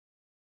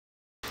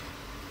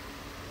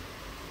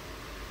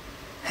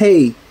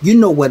Hey, you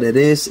know what it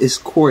is. It's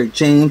Corey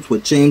James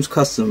with James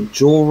Custom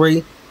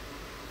Jewelry.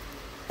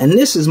 And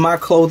this is my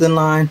clothing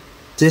line.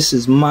 This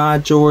is my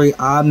jewelry.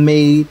 I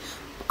made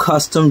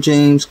custom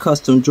James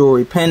Custom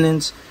Jewelry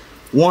pendants.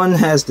 One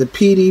has the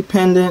PD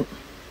pendant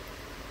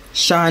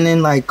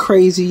shining like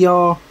crazy,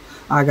 y'all.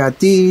 I got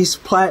these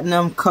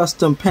platinum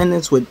custom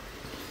pendants with,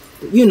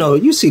 you know,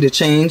 you see the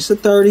chains, the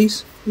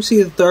 30s. You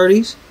see the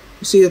 30s.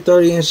 You see the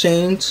 30-inch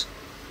chains.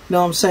 You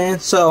know what I'm saying?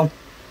 So,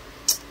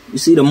 you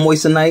see the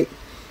moissanite.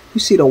 You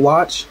see the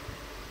watch.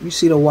 You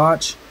see the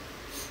watch.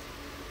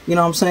 You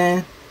know what I'm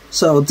saying?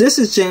 So this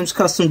is James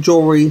Custom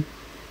Jewelry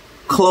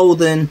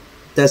clothing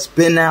that's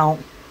been out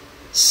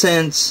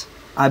since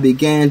I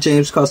began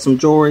James Custom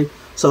Jewelry.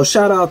 So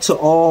shout out to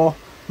all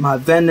my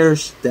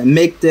vendors that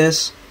make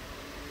this.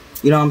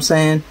 You know what I'm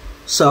saying?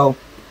 So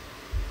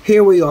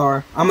here we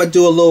are. I'm going to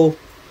do a little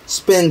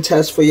spin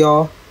test for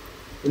y'all.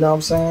 You know what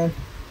I'm saying?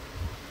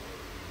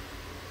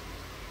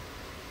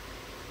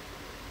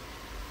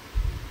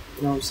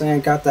 You know what I'm saying?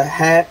 Got the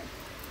hat.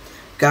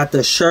 Got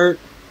the shirt.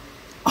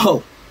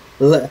 Oh,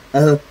 I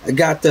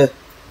got the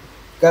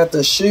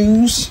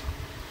shoes.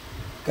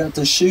 Got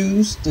the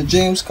shoes. The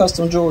James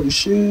Custom Jewelry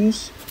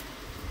shoes.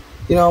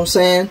 You know what I'm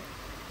saying?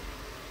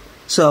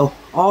 So,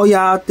 all y'all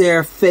out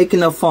there faking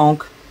the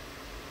funk,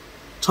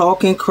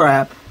 talking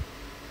crap,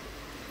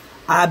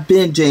 I've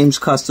been James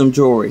Custom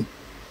Jewelry.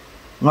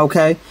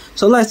 Okay?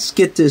 So, let's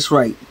get this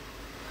right.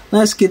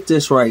 Let's get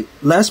this right.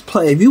 Let's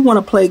play. If you want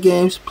to play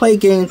games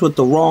with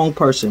the wrong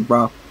person,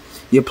 bro.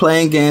 You're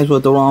playing games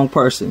with the wrong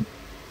person.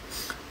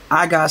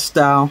 I got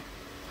style.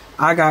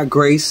 I got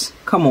grace.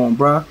 Come on,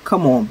 bro.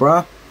 Come on,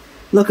 bro.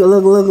 Look at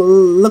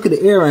the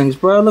earrings,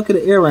 bro. Look at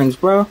the earrings,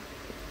 bro.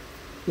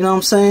 You know what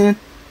I'm saying?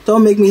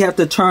 Don't make me have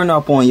to turn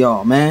up on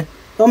y'all, man.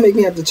 Don't make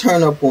me have to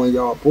turn up on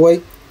y'all,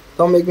 boy.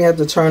 Don't make me have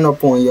to turn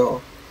up on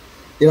y'all.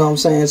 You know what I'm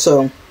saying?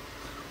 So,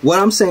 what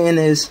I'm saying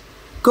is,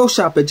 go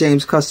shop at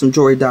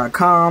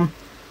jamescustomjewelry.com.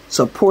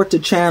 Support the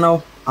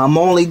channel. I'm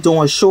only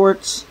doing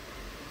shorts.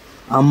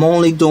 I'm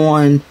only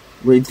doing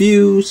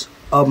reviews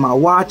of my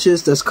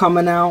watches that's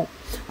coming out.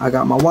 I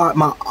got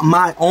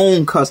my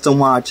own custom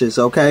watches,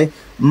 okay?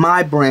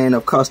 My brand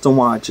of custom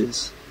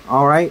watches.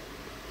 Alright?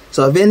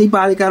 So if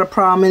anybody got a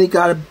problem,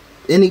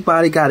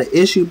 anybody got an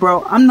issue,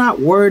 bro, I'm not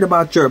worried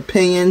about your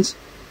opinions.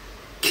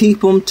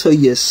 Keep them to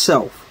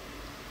yourself.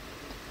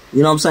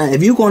 You know what I'm saying?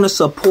 If you're going to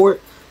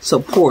support.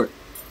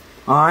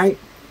 Alright?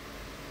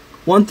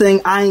 One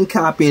thing, I ain't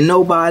copying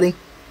nobody.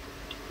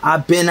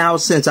 I've been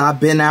out since I've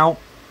been out.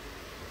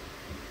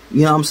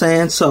 You know what I'm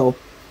saying? So,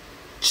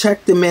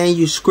 check the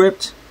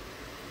manuscript.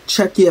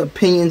 Check your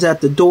opinions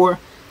at the door.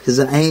 Because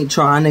I ain't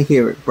trying to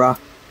hear it, bro.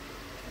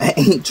 I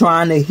ain't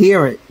trying to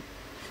hear it.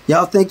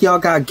 Y'all think y'all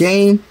got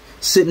game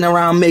sitting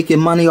around making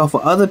money off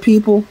of other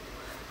people?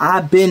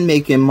 I've been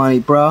making money,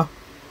 bro.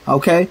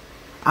 Okay?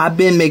 I've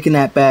been making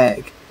that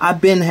bag.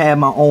 I've been had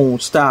my own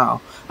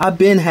style. I've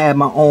been had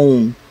my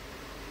own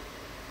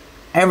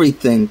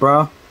everything,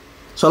 bro.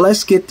 So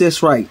let's get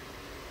this right.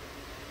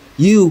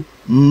 You,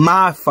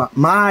 my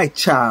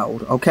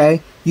child,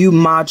 okay? You,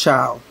 my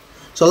child.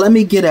 So let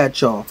me get at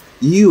y'all.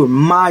 You are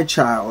my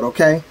child,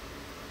 okay?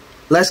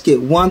 Let's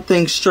get one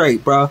thing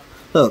straight, bro.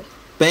 Look,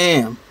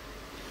 bam.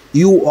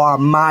 You are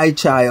my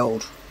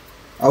child,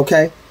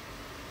 okay?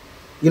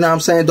 You know what I'm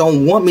saying?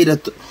 Don't want me to...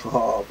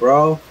 oh,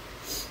 bro.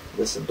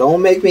 Listen,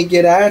 don't make me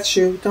get at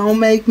you. Don't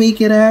make me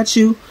get at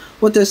you.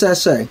 What does that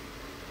say?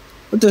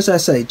 What does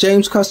that say?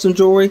 James Custom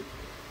Jewelry?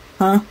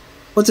 Huh?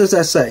 What does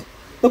that say?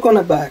 Look on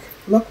the back.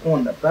 Look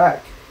on the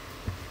back.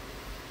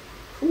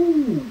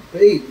 Ooh,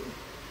 baby.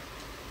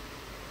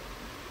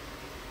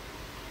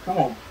 Come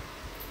on.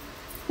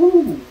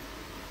 Ooh.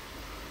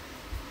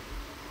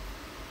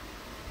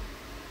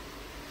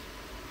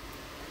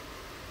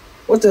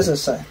 What does it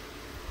say?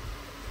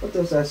 What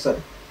does that say?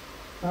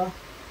 Huh?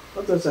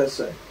 What does that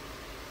say?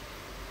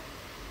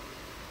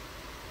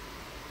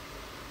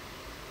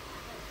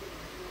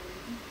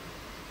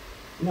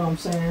 You know what I'm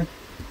saying?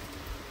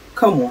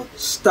 Come on.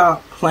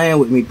 Stop playing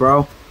with me,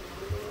 bro.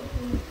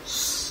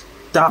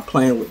 Stop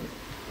playing with me.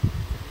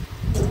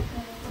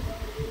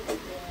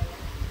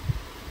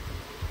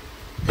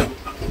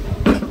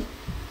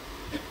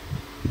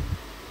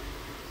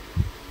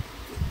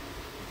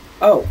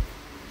 Oh.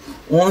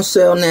 On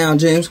sale now,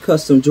 James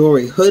Custom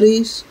Jewelry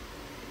hoodies.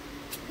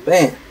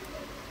 Bam.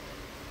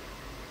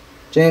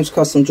 James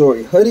Custom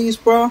Jewelry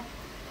hoodies, bro.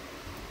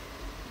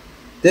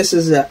 This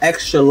is an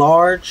extra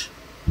large.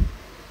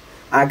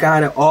 I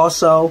got it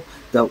also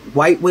the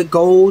white with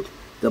gold,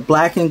 the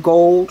black and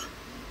gold,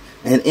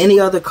 and any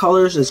other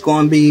colors is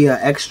going to be an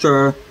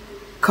extra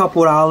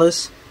couple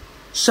dollars.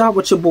 Shop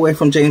with your boy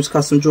from James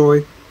Custom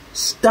Jewelry.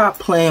 Stop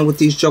playing with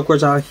these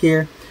jokers out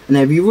here. And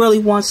if you really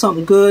want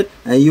something good,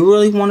 and you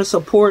really want to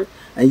support,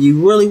 and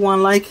you really want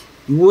to like,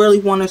 you really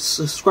want to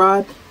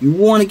subscribe, you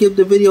want to give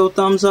the video a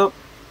thumbs up,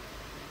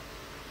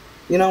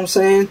 you know what I'm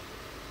saying?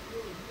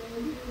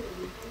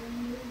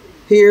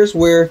 Here's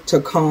where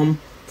to come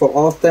for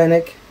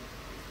authentic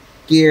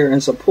gear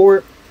and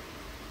support.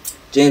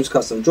 James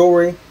Custom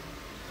Jewelry.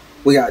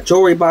 We got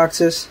jewelry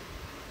boxes.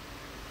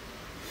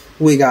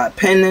 We got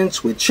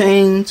pendants with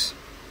chains.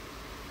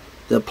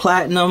 The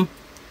platinum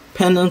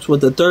pendants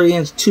with the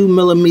 30-inch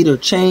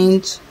 2mm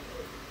chains.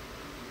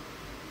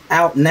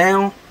 Out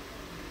now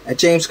at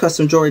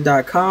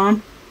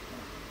jamescustomjewelry.com.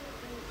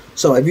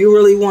 So if you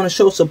really want to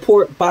show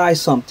support, buy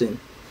something.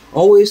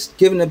 Always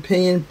give an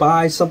opinion.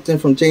 Buy something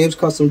from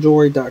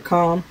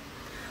jamescustomjewelry.com.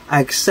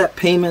 I accept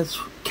payments,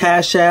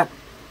 Cash App,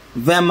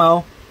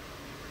 Venmo,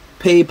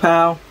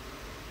 PayPal.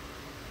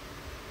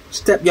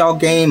 Step y'all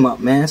game up,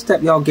 man.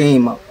 Step y'all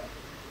game up.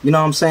 You know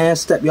what I'm saying?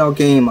 Step y'all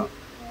game up.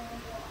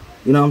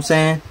 You know what I'm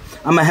saying?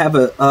 I'm gonna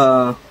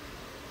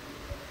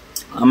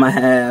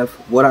have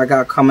what I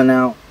got coming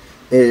out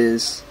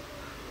is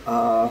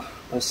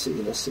let's see.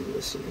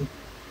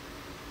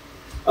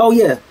 Oh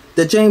yeah,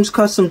 the James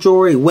Custom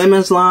Jewelry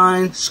women's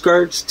line,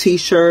 skirts,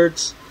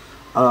 t-shirts,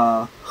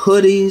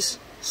 hoodies,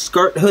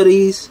 skirt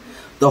hoodies,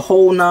 the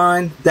whole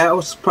nine. That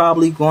was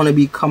probably going to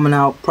be coming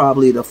out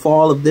probably the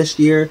fall of this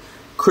year,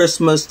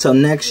 Christmas till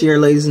next year,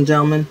 ladies and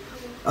gentlemen.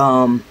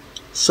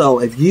 So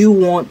if you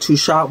want to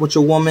shop with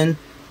your woman,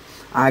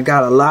 I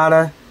got a lot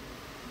of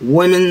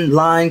women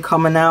line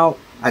coming out.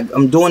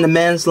 I'm doing the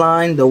men's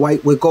line, the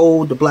white with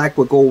gold, the black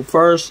with gold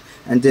first,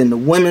 and then the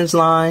women's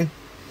line.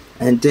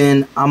 And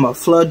then I'm going to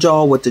flood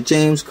y'all with the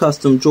James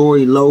Custom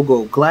Jewelry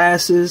logo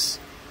glasses.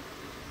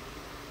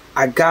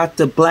 I got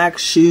the black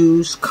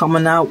shoes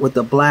coming out with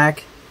the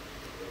black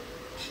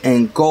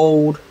and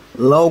gold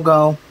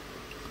logo.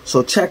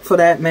 So check for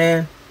that,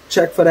 man.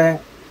 Check for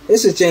that.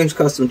 This is James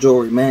Custom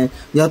Jewelry, man.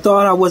 Y'all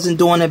thought I wasn't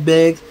doing it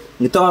big.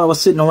 You thought I was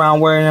sitting around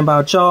worrying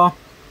about y'all.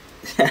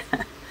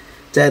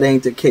 That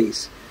ain't the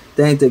case.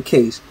 That ain't the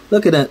case.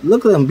 Look at that.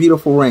 Look at them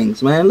beautiful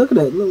rings, man. Look at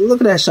that.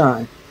 Look at that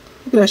shine.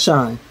 Look at that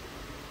shine.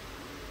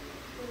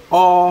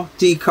 All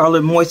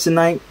decolored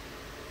moissanite.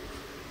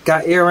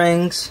 Got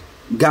earrings.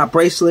 Got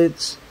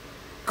bracelets.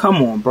 Come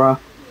on, bruh.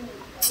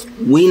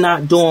 We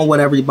not doing what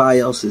everybody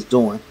else is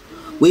doing.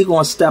 We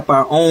gonna step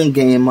our own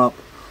game up.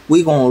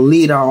 We gonna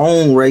lead our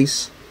own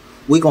race.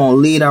 We gonna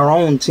lead our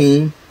own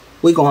team.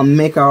 We gonna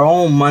make our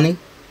own money.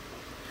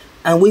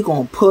 And we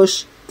gonna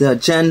push the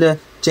agenda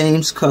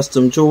James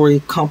Custom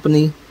Jewelry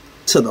Company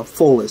to the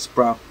fullest,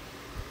 bro.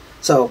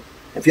 So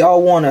if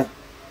y'all wanna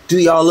do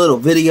y'all little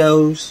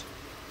videos,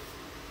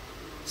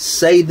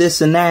 say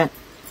this and that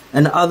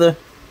and the other,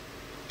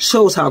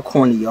 shows how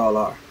corny y'all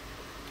are.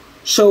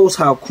 Shows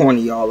how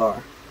corny y'all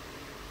are.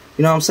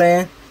 You know what I'm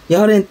saying?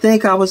 Y'all didn't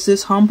think I was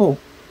this humble.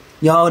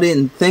 Y'all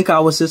didn't think I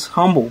was this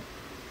humble.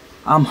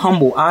 I'm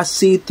humble. I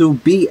see through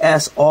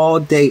BS all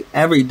day,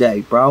 every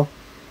day, bro.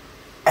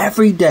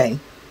 Every day.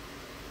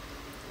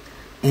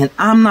 And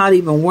I'm not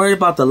even worried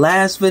about the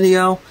last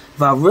video.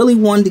 If I really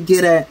wanted to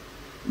get at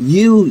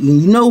you,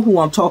 you know who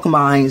I'm talking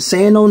about. I ain't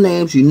saying no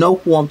names. You know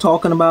who I'm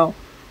talking about.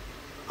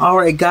 I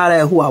already got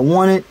at who I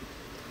wanted.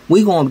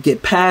 We gonna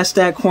get past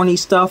that corny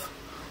stuff.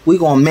 We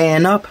gonna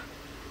man up.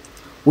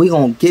 We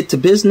gonna get to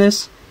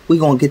business. We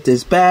gonna get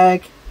this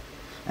bag.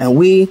 And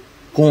we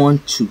going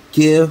to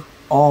give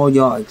all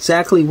y'all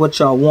exactly what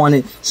y'all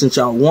wanted. Since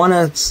y'all want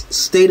to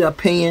state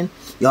opinion,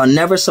 y'all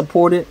never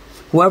supported.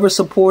 Whoever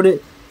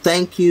supported,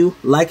 thank you.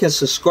 Like and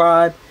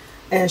subscribe.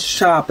 And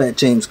shop at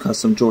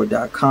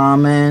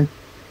jamescustomjewelry.com, man.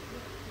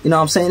 You know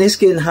what I'm saying? It's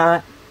getting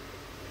hot.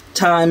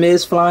 Time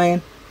is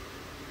flying.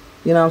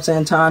 You know what I'm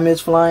saying? Time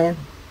is flying.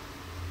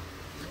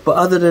 But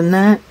other than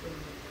that,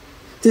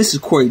 this is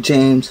Corey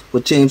James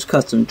with James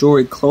Custom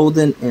Jewelry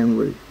Clothing and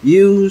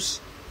Reviews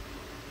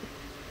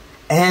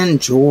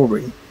and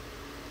Jewelry.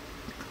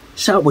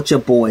 Shop with your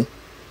boy.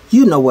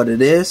 You know what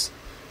it is.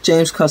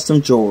 James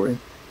Custom Jewelry.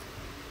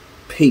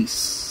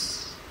 Peace.